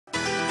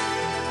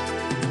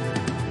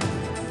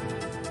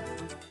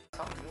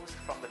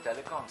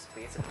telecom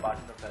space, the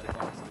Department of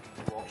Telecom is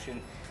looking to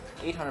auction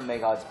 800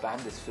 megahertz band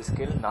this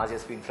fiscal. Nazia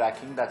has been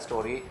tracking that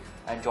story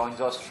and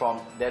joins us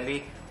from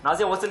Delhi.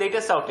 Nazia, what's the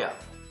latest out here?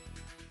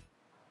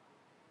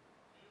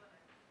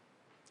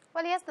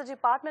 Well, yes, the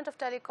Department of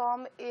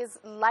Telecom is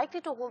likely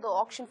to hold the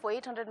auction for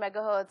 800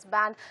 megahertz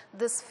band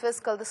this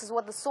fiscal. This is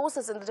what the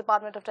sources in the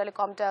Department of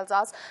Telecom tells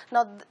us.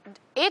 Now,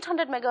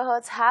 800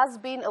 megahertz has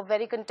been a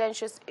very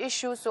contentious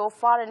issue so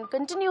far and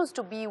continues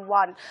to be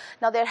one.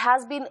 Now, there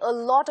has been a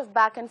lot of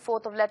back and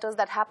forth of letters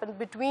that happened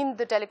between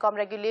the telecom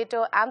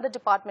regulator and the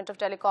Department of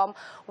Telecom,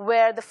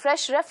 where the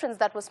fresh reference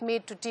that was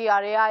made to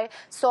TRAI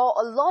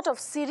saw a lot of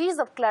series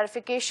of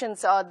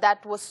clarifications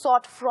that was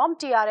sought from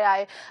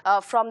TRAI,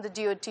 from the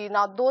DOT.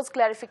 Now, those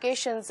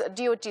clarifications,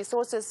 DOT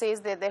sources says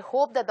that they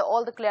hope that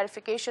all the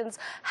clarifications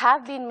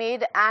have been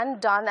made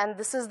and done, and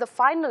this is the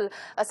final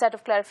set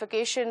of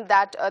clarification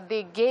that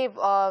they gave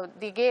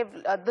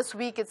this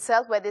week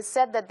itself, where they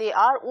said that they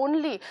are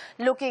only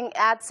looking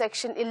at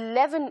Section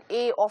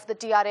 11A of the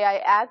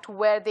TRAI Act,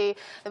 when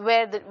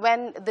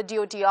the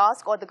DOT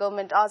asked or the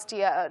government asked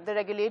the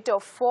regulator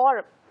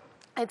for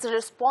its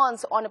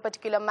response on a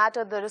particular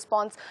matter, the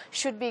response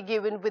should be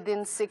given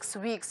within 6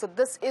 weeks. So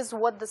this is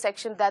what the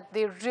section that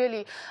they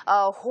really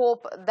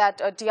hope that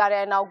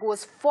TRAI now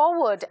goes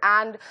forward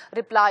and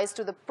replies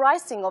to the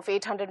pricing of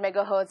 800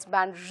 megahertz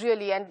band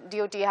really. And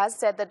DOT has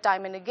said that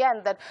time and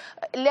again that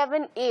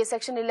 11A,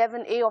 Section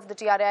 11A of the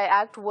TRAI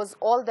Act was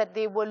all that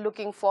they were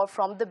looking for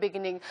from the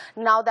beginning.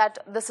 Now that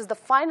this is the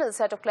final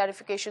set of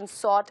clarifications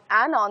sought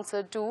and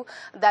answered to,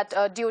 that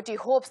DOT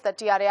hopes that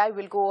TRAI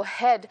will go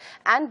ahead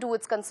and do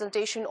its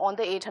consultation on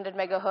the 800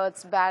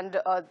 megahertz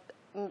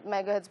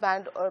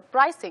band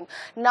pricing.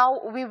 Now,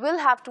 we will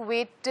have to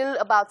wait till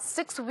about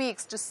 6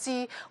 weeks to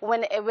see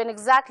when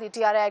exactly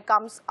TRAI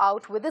comes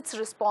out with its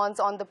response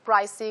on the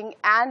pricing,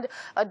 and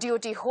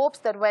DOT hopes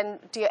that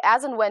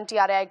as and when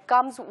TRAI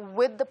comes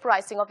with the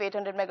pricing of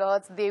 800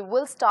 megahertz, they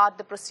will start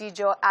the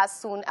procedure as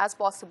soon as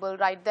possible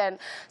right then.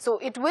 So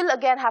it will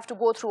again have to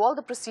go through all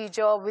the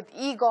procedure with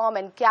EGOM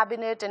and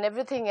cabinet and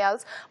everything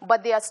else,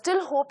 but they are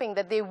still hoping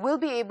that they will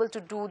be able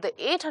to do the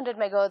 800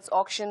 megahertz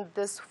auction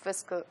this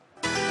fiscal.